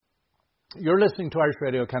You're listening to Irish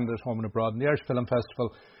Radio Canada's Home and Abroad, and the Irish Film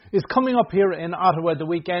Festival is coming up here in Ottawa the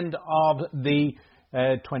weekend of the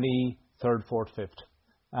 23rd, 4th, 5th.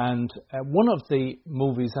 And one of the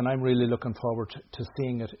movies, and I'm really looking forward to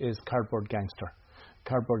seeing it, is Cardboard Gangster.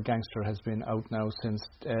 Cardboard Gangster has been out now since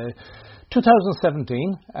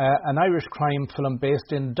 2017, an Irish crime film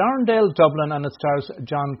based in Darndale, Dublin, and it stars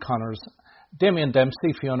John Connors, Damien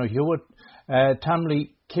Dempsey, Fiona Hewitt,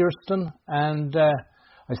 Tamley Kirsten, and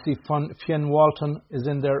I see Fionn Walton is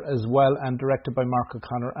in there as well, and directed by Mark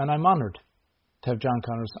O'Connor, and I'm honoured to have John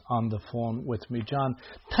Connors on the phone with me. John,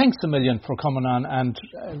 thanks a million for coming on and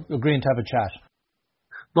agreeing to have a chat.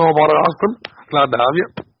 No bother, Austin. Glad to have you.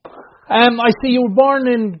 I see you were born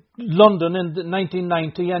in London in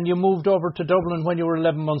 1990 and you moved over to Dublin when you were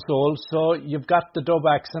 11 months old, so you've got the Dub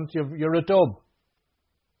accent, you're a Dub.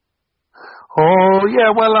 Oh,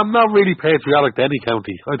 yeah, well, I'm not really patriotic to any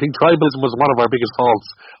county. I think tribalism was one of our biggest faults,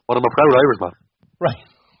 but I'm a proud Irishman. Right.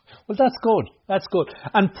 Well, that's good. That's good.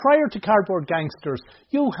 And prior to Cardboard Gangsters,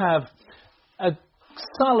 you have a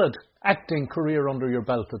solid acting career under your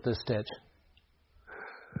belt at this stage.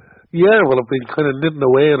 Yeah, well, I've been kind of knitting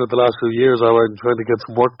away in it the last few years. I've been trying to get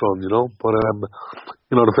some work done, you know. But,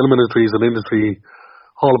 the film industry is an industry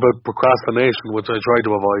all about procrastination, which I try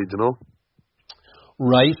to avoid, you know.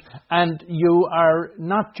 Right. And you are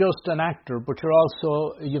not just an actor, but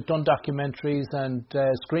you've done documentaries and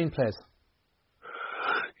screenplays.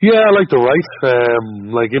 Yeah, I like to write.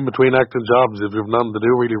 Like in between acting jobs, if you've nothing to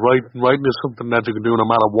do, really writing is something that you can do no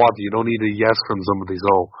matter what. You don't need a yes from somebody.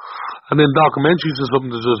 So, and then documentaries is something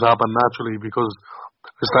that just happened naturally because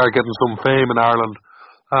I started getting some fame in Ireland,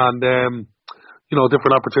 and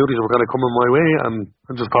different opportunities were kind of coming my way, and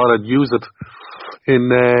I just thought I'd use it in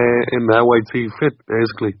how I see fit,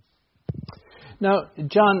 basically. Now,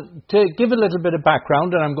 John, to give a little bit of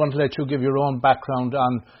background, and I'm going to let you give your own background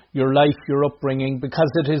on your life, your upbringing,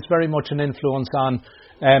 because it is very much an influence on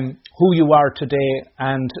who you are today,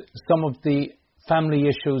 and some of the family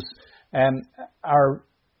issues are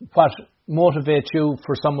what motivate you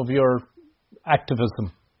for some of your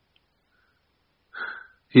activism.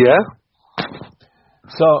 Yeah.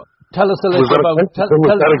 So, tell us a little about.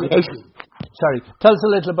 Tell us a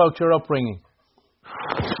little about your upbringing.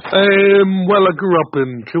 Well, I grew up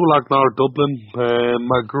in Coolock, North Dublin.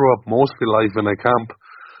 I grew up mostly life in a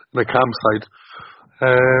campsite.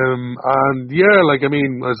 And yeah,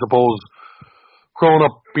 I suppose growing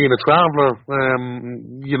up being a traveller,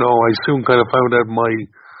 I soon kind of found out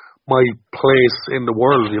my place in the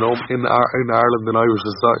world, you know, in Ireland and Irish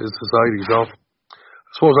society. So I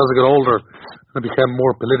suppose as I got older, I became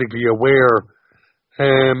more politically aware.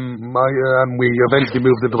 And we eventually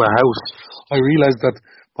moved into a house. I realised that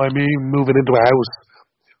by me moving into a house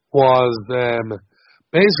was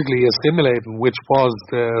basically assimilating, which was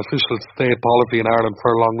the official state policy in Ireland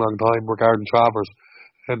for a long, long time regarding travellers,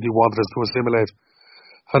 and they wanted us to assimilate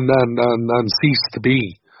and cease to be.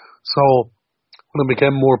 So when I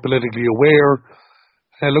became more politically aware,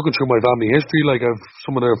 looking through my family history, like I've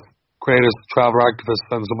some of the greatest traveller activists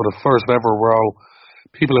and some of the first ever were all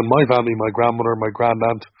people in my family, my grandmother, my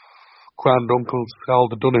grandaunt, granduncles,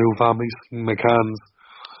 all the Donoghue families, McCanns.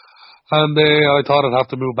 And I thought I'd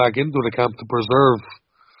have to move back into the camp to preserve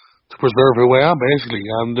who I am, basically.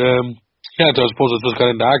 And I suppose I just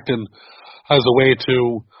got into acting as a way to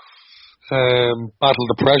battle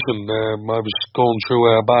depression. I was going through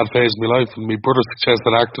a bad phase in my life, and my brother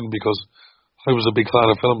suggested acting because I was a big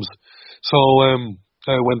fan of films. So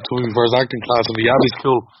I went to my first acting class in the Abbey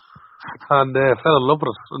School, and fell in love with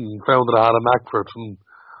it and found that I had a knack for it. And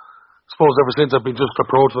I suppose ever since I've been just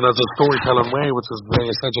approaching it as a storytelling way, which is a very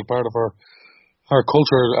essential part of our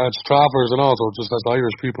culture as travellers and also just as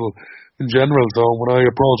Irish people in general. So when I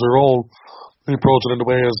approach a role, I approach it in the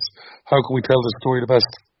way as how can we tell the story the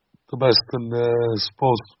best and I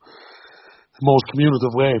suppose the most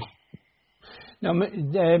communicative way. Now,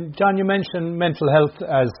 John, you mentioned mental health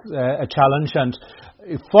as a challenge, and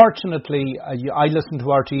fortunately, I listen to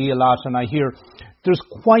RTE a lot, and I hear there's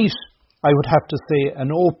quite, I would have to say, an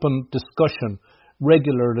open discussion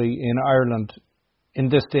regularly in Ireland in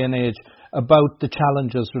this day and age about the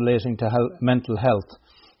challenges relating to mental health,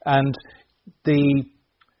 and the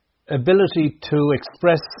ability to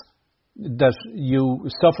express that you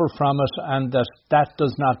suffer from it and that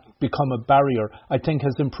does not become a barrier, I think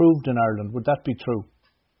has improved in Ireland. Would that be true?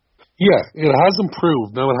 Yeah, it has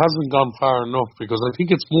improved. Now, it hasn't gone far enough because I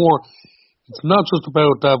think it's not just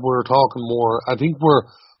about that we're talking more. I think we're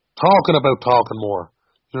talking about talking more.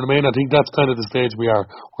 You know what I mean? I think that's kind of the stage we are.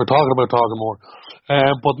 We're talking more.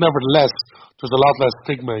 But nevertheless, there's a lot less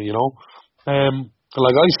stigma, you know.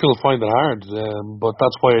 Like, I still find it hard, but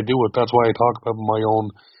that's why I do it. That's why I talk about my own,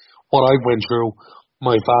 what I went through,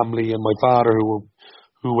 my family and my father who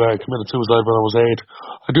committed suicide when I was 8.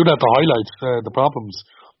 I do that to highlight the problems.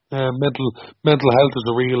 Mental health is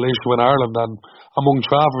a real issue in Ireland, and among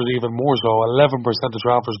travellers even more so. 11% of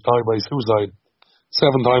travellers die by suicide,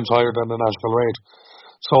 7 times higher than the national rate.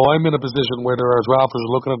 So I'm in a position where there are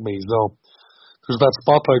travellers looking at me. So there's that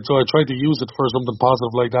spotlight. So I try to use it for something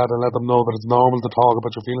positive like that and let them know that it's normal to talk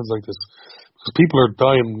about your feelings like this. Because people are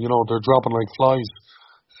dying, they're dropping like flies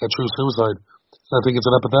through suicide. I think it's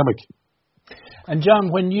an epidemic. And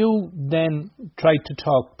John, when you then try to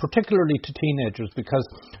talk, particularly to teenagers, because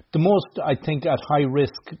the most, I think, at high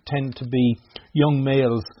risk tend to be young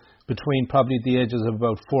males between probably the ages of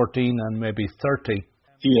about 14 and maybe 30.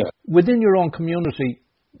 Yeah. Within your own community,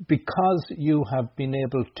 because you have been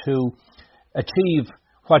able to achieve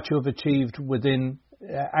what you have achieved within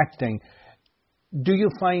acting, do you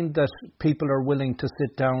find that people are willing to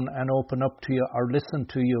sit down and open up to you or listen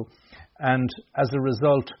to you, and as a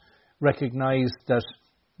result recognise that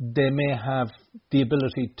they may have the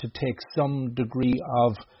ability to take some degree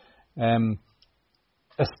of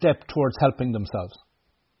a step towards helping themselves?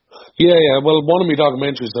 Yeah. Well, one of my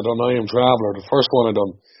documentaries I done, I Am Traveller, the first one I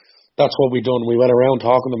done, that's what we done. We went around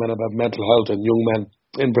talking to men about mental health and young men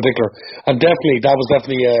in particular. And that was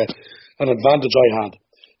definitely an advantage I had,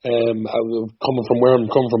 coming from where I'm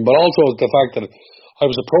coming from. But also the fact that I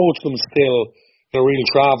was approaching them still in a real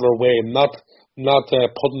traveller way, not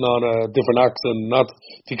putting on a different accent,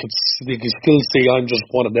 they could still see I'm just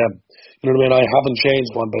one of them. You know what I mean? I haven't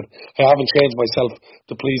changed one bit. I haven't changed myself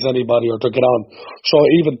to please anybody or to get on. So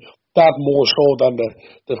even that more so than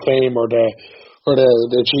the fame or the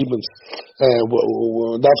achievements.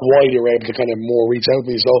 That's why they were able to kind of more reach out to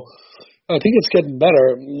me. So I think it's getting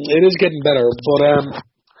better. It is getting better. But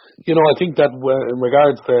I think that in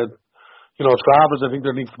regards to travellers, I think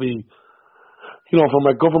there needs to be, from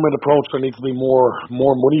a government approach, there needs to be more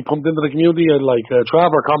money pumped into the community, like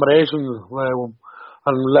travel accommodation.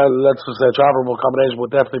 And let's just say travel accommodation would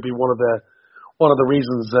definitely be one of the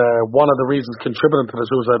reasons contributing to the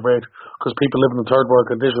suicide rate, because people live in third world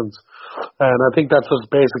conditions. And I think that's just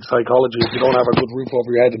basic psychology. If you don't have a good roof over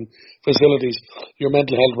your head and facilities, your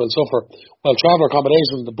mental health will suffer. Well, travel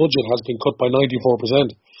accommodation, the budget has been cut by 94%.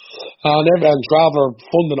 And traveller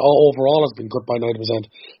funding overall has been cut by 90%.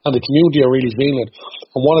 And the community are really feeling it.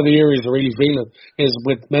 And one of the areas they're really feeling it is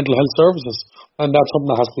with mental health services. And that's something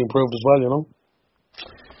that has to be improved as well,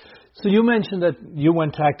 So you mentioned that you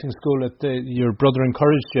went to acting school your brother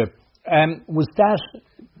encouraged you. Was that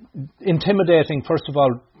intimidating, first of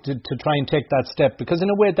all, to try and take that step? Because in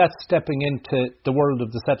a way that's stepping into the world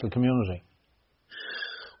of the settled community.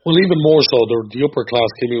 Well, even more so, the upper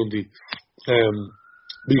class community,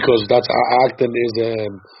 because that's acting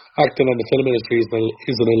and the film industry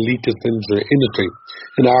is an elitist industry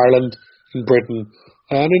in Ireland, in Britain,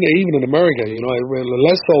 and even in America.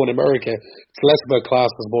 Less so in America. It's less about class,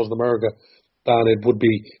 I suppose, in America than it would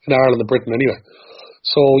be in Ireland and Britain anyway.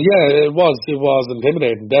 So yeah, it was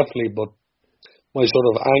intimidating, definitely, but my sort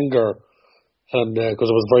of anger, and because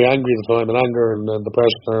I was very angry at the time, and anger and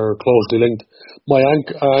depression are closely linked, my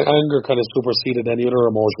anger kind of superseded any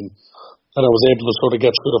other emotion, and I was able to sort of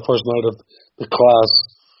get through the first night of the class,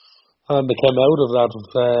 and I came out of that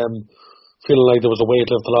feeling like there was a weight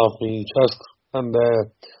lifted off my chest, and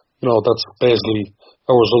that's basically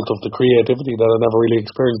a result of the creativity that I never really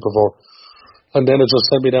experienced before. And then it just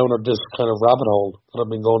sent me down this kind of rabbit hole that I've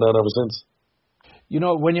been going down ever since.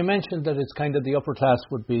 When you mentioned that it's kind of the upper class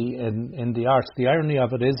would be in the arts, the irony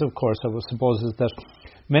of it is, of course, I would suppose, is that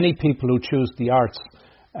many people who choose the arts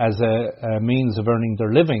as a means of earning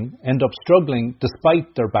their living end up struggling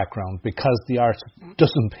despite their background, because the arts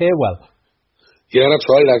doesn't pay well. Yeah, that's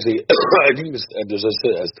right, actually. I think there's a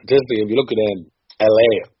statistic. If you look at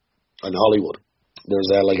LA and Hollywood, there's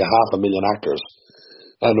like 500,000 actors,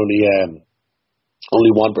 and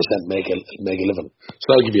only 1% make a living. So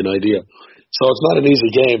that'll give you an idea. So it's not an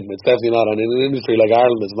easy game. It's definitely not. And in an industry like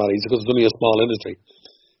Ireland, it's not easy because it's only a small industry.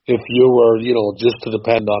 If you were, just to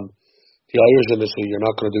depend on the Irish industry, you're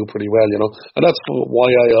not going to do pretty well, And that's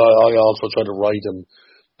why I also try to write and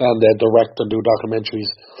direct and do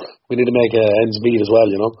documentaries. We need to make ends meet as well,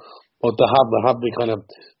 But to have me kind of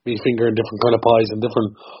me finger in different kind of pies and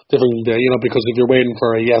different, because if you're waiting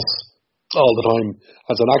for a yes all the time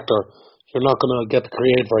as an actor, you're not going to get to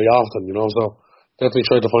create very often, So definitely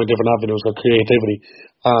try to find different avenues of creativity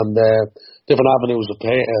and different avenues of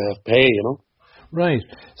pay, Right.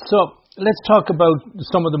 So let's talk about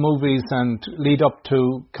some of the movies and lead up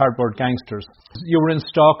to Cardboard Gangsters. You were in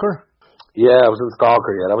Stalker? Yeah, I was in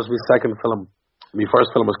Stalker, yeah. That was my second film. My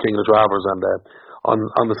first film was King of the Trappers, and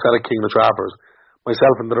on the set of King of the Trappers,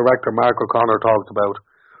 myself and the director Mark O'Connor talked about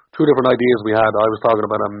two different ideas we had. I was talking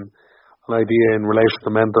about an idea in relation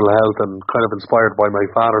to mental health and kind of inspired by my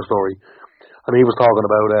father's story, and he was talking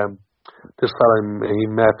about this fella he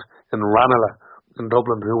met in Ranelagh in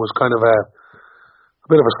Dublin who was kind of a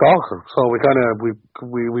bit of a stalker. So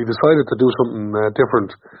we decided to do something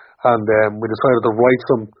different, and we decided to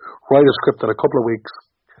write a script in a couple of weeks,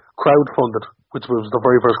 crowdfunded, which was the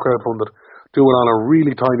very first crowdfunded, do it on a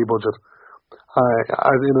really tiny budget,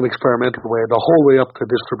 in an experimental way, the whole way up to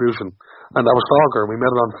distribution. And that was Stalker. We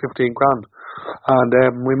made it on 15 grand, and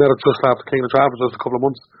we made it just after King of the Trappers, just a couple of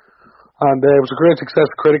months, and it was a great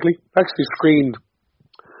success critically. Actually screened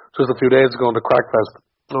just a few days ago in the Crackfest,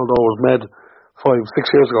 although it was made 5-6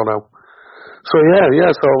 years ago now. So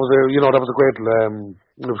yeah. So it was that was a great.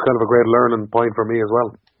 It was kind of a great learning point for me as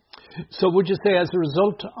well. So would you say, as a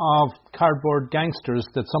result of Cardboard Gangsters,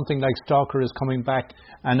 that something like Stalker is coming back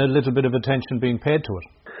and a little bit of attention being paid to it?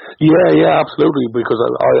 Yeah, absolutely. Because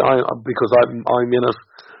I'm in it.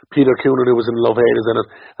 Peter Coonan, who was in Love Hate, is in it,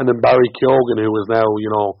 and then Barry Keoghan, who is now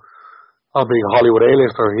a big Hollywood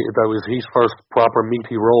A-lister. That was his first proper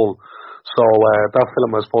meaty role. So that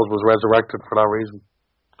film, I suppose, was resurrected for that reason.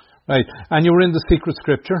 Right, and you were in The Secret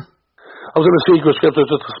Scripture? I was in The Secret Scripture,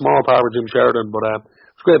 just a small part with Jim Sheridan, but it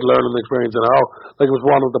was a great learning experience, and it was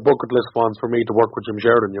one of the bucket list ones for me to work with Jim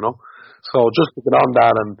Sheridan, So just to get on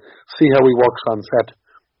that and see how he works on set.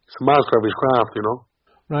 He's a master of his craft,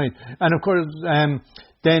 Right, and of course,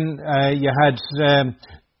 then you had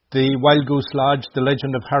the Wild Goose Lodge, The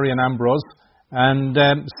Legend of Harry and Ambrose, and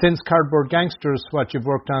since Cardboard Gangsters, you've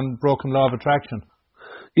worked on Broken Law of Attraction.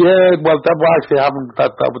 Yeah, well, that's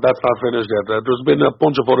not finished yet. There's been a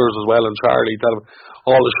bunch of others as well, and Charlie,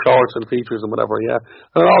 all the shorts and features and whatever, yeah.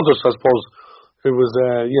 And all just, I suppose, it was,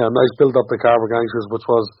 nice build up to Cardboard Gangsters, which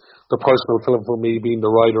was the personal film for me, being the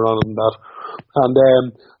writer on it and that. And,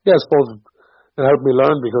 I suppose it helped me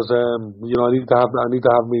learn because, I needed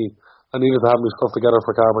to have my stuff together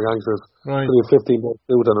for Cardboard Gangsters. Right. 15 months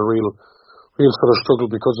out and a real sort of struggle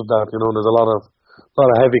because of that. There's a lot of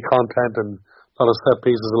heavy content and a lot of set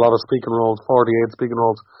pieces, a lot of speaking roles, 48 speaking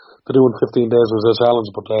roles. To do in 15 days was a challenge,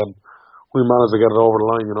 but we managed to get it over the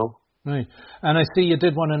line, Right. And I see you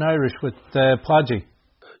did one in Irish with Podgy.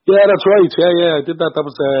 Yeah, that's right. Yeah, I did that. That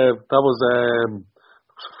was a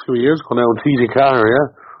few years ago now in TG Carr, yeah.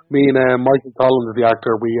 Me and Michael Collins, the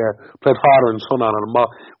actor, we played father and son on it. And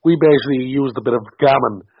we basically used a bit of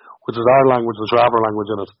gammon, which is our language, the Traveller language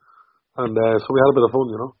in it. And so we had a bit of fun,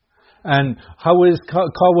 And how is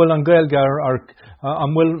Cowell and Gaelga or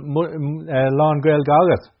Lawn Gaelga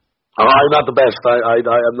Agat? I'm not the best.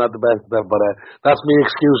 I'm not the best at that, but that's my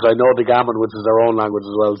excuse. I know the gammon, which is their own language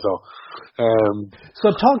as well.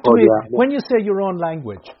 So talk to me. Yeah. When you say your own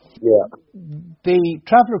language, the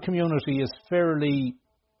traveller community is fairly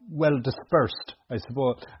well dispersed, I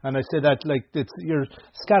suppose. And I say that you're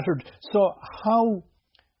scattered. So how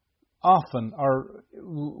often, or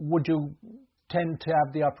would you tend to have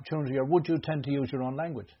the opportunity, or would you tend to use your own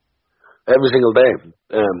language? Every single day.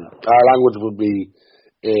 Our language would be,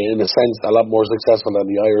 in a sense, a lot more successful than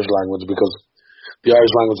the Irish language, because the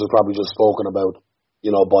Irish language is probably just spoken about,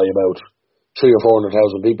 by about 300,000 or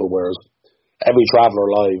 400,000 people, whereas every traveller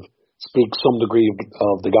alive speaks some degree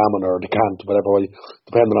of the gammon or the cant, whatever way,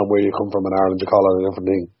 depending on where you come from in Ireland, you call it a different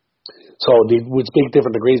thing. So we'd speak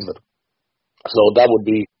different degrees of it. So that would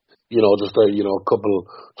be, just a couple,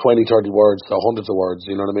 20, 30 words to hundreds of words,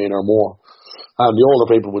 or more. And the older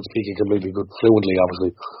people would speak it completely good, fluently,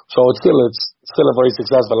 obviously. So it's still a very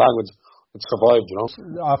successful language. It survived,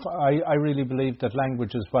 I really believe that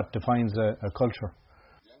language is what defines a culture.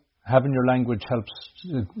 Having your language helps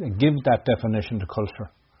give that definition to culture.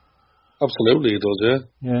 Absolutely, it does, yeah.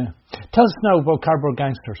 Yeah. Tell us now about Cardboard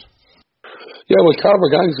Gangsters. Yeah, well,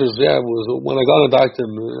 Cardboard Gangsters, was when I got into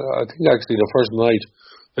acting, I think actually the first night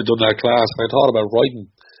I'd done that class, I thought about writing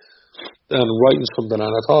something,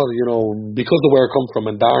 and I thought, because of where I come from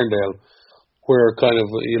in Darndale, where kind of,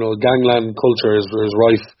 gangland culture is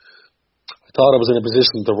rife, I thought I was in a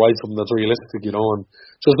position to write something that's realistic, and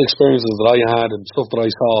just experiences that I had and stuff that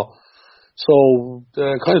I saw. So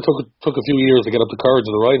kind of took a few years to get up the courage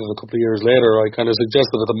to write it. A couple of years later, I kind of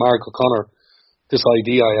suggested it to Mark O'Connor, this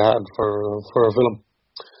idea I had for a film.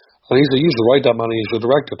 And he said, you should write that, man, and you should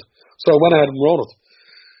direct it. So I went ahead and wrote it.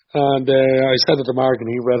 And I sent it to Mark, and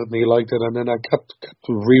he read it, and he liked it. And then I kept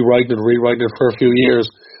rewriting it for a few years.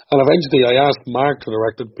 And eventually I asked Mark to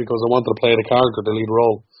direct it because I wanted to play the character, the lead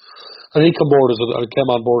role. And he came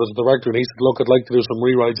on board as a director, and he said, look, I'd like to do some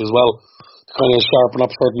rewrites as well, to kind of sharpen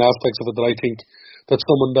up certain aspects of it that I think that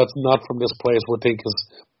someone that's not from this place would think is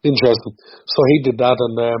interesting. So he did that,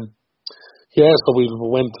 and so we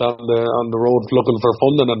went on the road looking for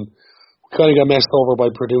funding, and we kind of got messed over by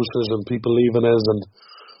producers and people leaving us, and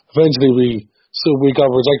eventually we got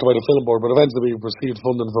rejected by the film board, but eventually we received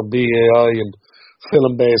funding from BAI and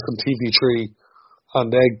Film Base and TV3 and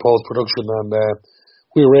Egg Post Production, and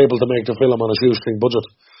we were able to make the film on a shoestring budget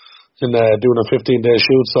in doing a 15-day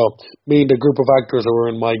shoot. So me and the group of actors who were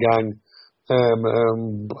in my gang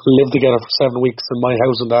lived together for 7 weeks in my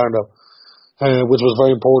house in Darndale, which was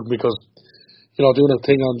very important because, doing a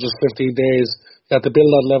thing on just 15 days, you had to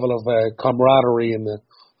build that level of camaraderie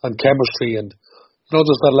and chemistry and,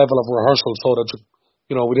 just that level of rehearsal so that,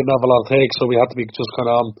 we didn't have a lot of takes, so we had to be just kind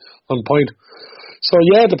of on point. So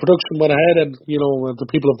the production went ahead, and the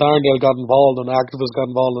people of Darndale got involved, and activists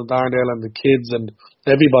got involved in Darndale, and the kids and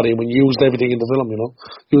everybody. We used everything in the film,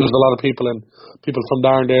 used a lot of people from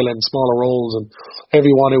Darndale in smaller roles, and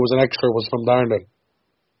everyone who was an extra was from Darndale.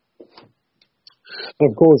 And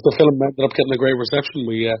of course, the film ended up getting a great reception.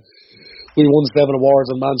 We won 7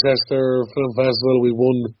 awards in Manchester Film Festival. We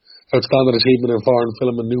won Outstanding Achievement in Foreign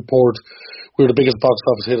Film in Newport. We were the biggest box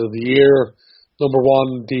office hit of the year. Number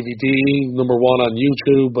 1 DVD, number 1 on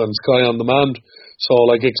YouTube and Sky On Demand. So,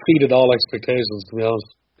 exceeded all expectations, to be honest.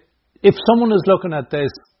 If someone is looking at this,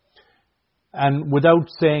 and without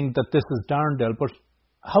saying that this is Darndale, but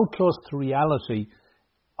how close to reality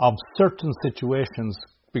of certain situations,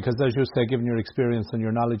 because as you say, given your experience and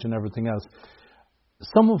your knowledge and everything else,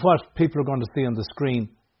 some of what people are going to see on the screen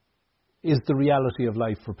is the reality of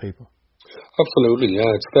life for people. Absolutely, yeah.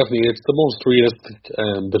 It's the most realistic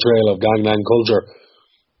portrayal of gangland culture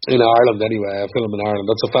in Ireland anyway, a film in Ireland.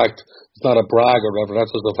 That's a fact. It's not a brag or whatever,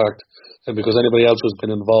 that's just a fact. And because anybody else who's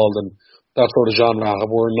been involved in that sort of genre,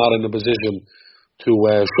 we're not in a position to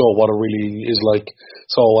show what it really is like.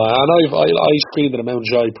 So, and I screened in a Mount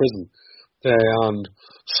Joy prison, and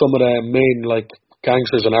some of the main,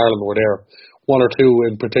 gangsters in Ireland were there. 1 or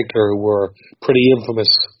 2 in particular who were pretty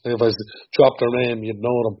infamous. If I dropped their name, you'd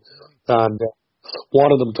know them. And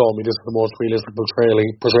one of them told me this is the most realistic portrayal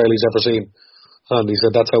he's ever seen, and he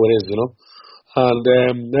said that's how it is, And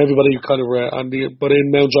everybody kind of, but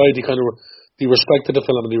in Mount Joy, they respected the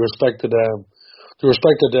film, and they respected the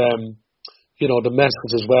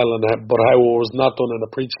message as well, but how it was not done in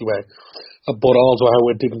a preachy way, but also how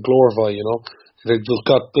it didn't glorify, It just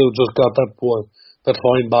got that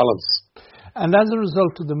fine balance. And as a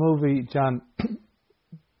result of the movie, John,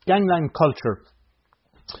 gangland culture.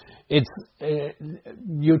 It's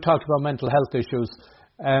you talked about mental health issues.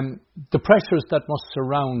 The pressures that must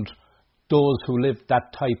surround those who live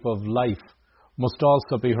that type of life must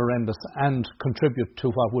also be horrendous and contribute to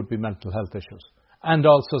what would be mental health issues. And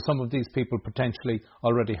also some of these people potentially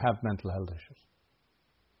already have mental health issues.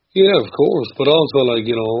 Yeah, of course. But also,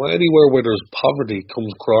 anywhere where there's poverty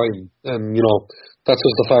comes crime. And, that's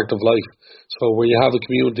just the fact of life. So where you have a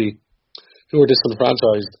community who are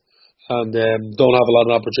disenfranchised and don't have a lot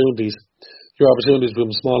of opportunities, your opportunities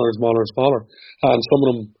become smaller and smaller and smaller. And some of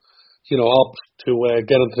them, opt to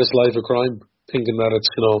get into this life of crime, thinking that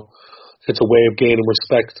it's a way of gaining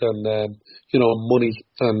respect and, money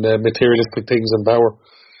and materialistic things and power.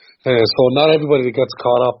 So not everybody that gets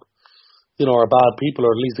caught up, are bad people,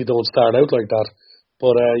 or at least they don't start out like that.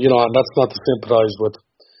 But, and that's not to sympathise with,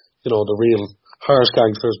 the real harsh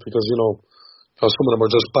gangsters, because, some of them are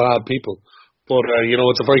just bad people. But,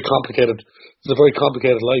 it's a very complicated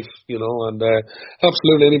life, and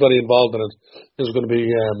absolutely anybody involved in it is going to be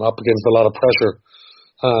up against a lot of pressure.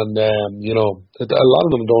 And, a lot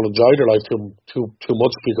of them don't enjoy their life too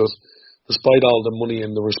much, because despite all the money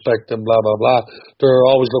and the respect and blah, blah, blah, they're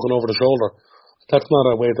always looking over the shoulder. That's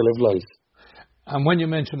not a way to live life. And when you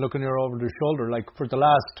mentioned looking over the shoulder, for the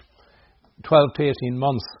last 12 to 18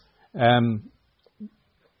 months,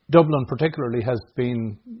 Dublin particularly has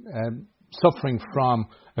been suffering from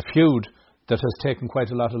a feud that has taken quite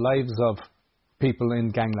a lot of lives of people in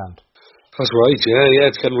gangland. That's right, yeah,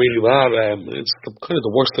 it's getting really bad. It's kind of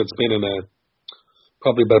the worst it's been in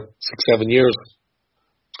probably about 6-7 years.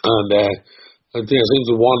 And it seems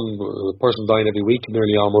that one person dying every week,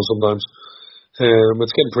 nearly almost sometimes.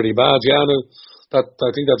 It's getting pretty bad, yeah. And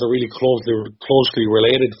I think that's a really closely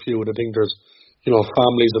related feud. I think there's,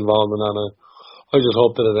 families involved in that. I just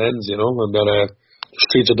hope that it ends, and that the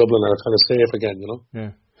streets of Dublin are kind of safe again,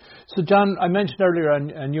 Yeah. So, John, I mentioned earlier,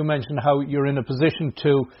 and you mentioned how you're in a position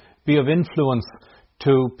to be of influence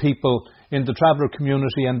to people in the traveller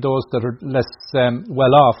community and those that are less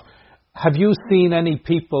well off. Have you seen any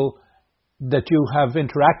people that you have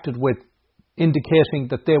interacted with indicating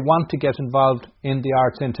that they want to get involved in the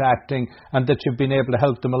arts, into acting, and that you've been able to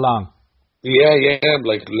help them along? Yeah,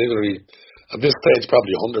 like literally at this stage,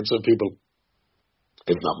 probably hundreds of people,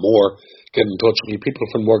 if not more, get in touch with me. People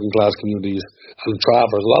from working class communities and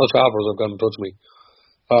travellers. A lot of travellers have got in touch with me,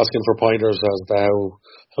 asking for pointers as to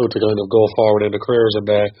how to kind of go forward in their careers. And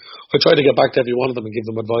I try to get back to every one of them and give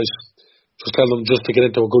them advice. Just tell them just to get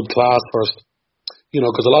into a good class first,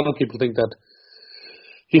 because a lot of people think that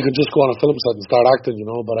you can just go on a film set and start acting,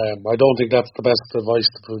 but I don't think that's the best advice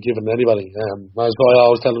to be given to anybody. So I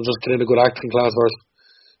always tell them just get in a good acting class first,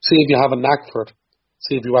 see if you have a knack for it,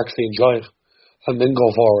 see if you actually enjoy it, and then go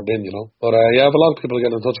forward then, But I have a lot of people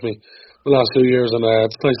getting in touch with me the last 2 years, and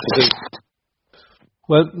it's nice to see.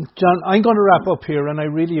 Well, John, I'm going to wrap up here, and I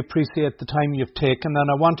really appreciate the time you've taken, and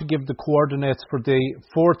I want to give the coordinates for the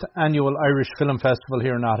 4th Annual Irish Film Festival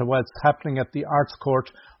here in Ottawa. It's happening at the Arts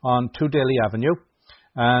Court on 2 Daly Avenue,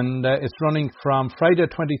 and it's running from Friday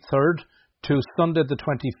 23rd to Sunday the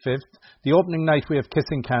 25th. The opening night we have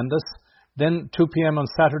Kissing Candace, then 2 p.m. on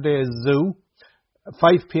Saturday is Zoo,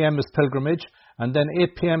 5 p.m. is Pilgrimage, and then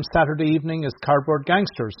 8 p.m. Saturday evening is Cardboard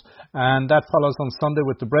Gangsters, and that follows on Sunday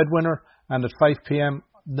with The Breadwinner, and at 5 p.m.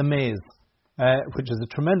 The Maze, which is a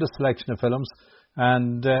tremendous selection of films.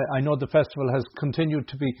 And I know the festival has continued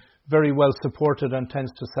to be very well supported and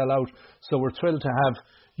tends to sell out. So we're thrilled to have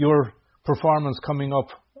your performance coming up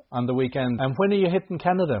on the weekend. And when are you hitting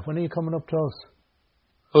Canada? When are you coming up to us?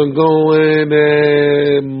 I'm going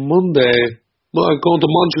Monday. I'm going to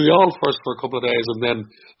Montreal first for a couple of days, and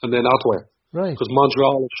then Ottawa. Right. Because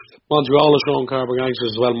Montreal is showing Cardboard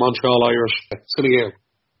Gangsters as well. Montreal Irish City here.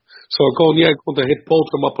 So going to hit both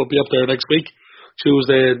of them up. I'll be up there next week,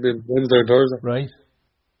 Tuesday and Wednesday and Thursday. Right.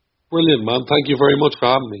 Brilliant, man. Thank you very much for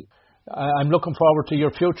having me. I'm looking forward to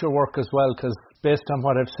your future work as well, because based on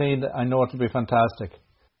what I've seen, I know it'll be fantastic.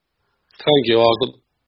 Thank you, Austin.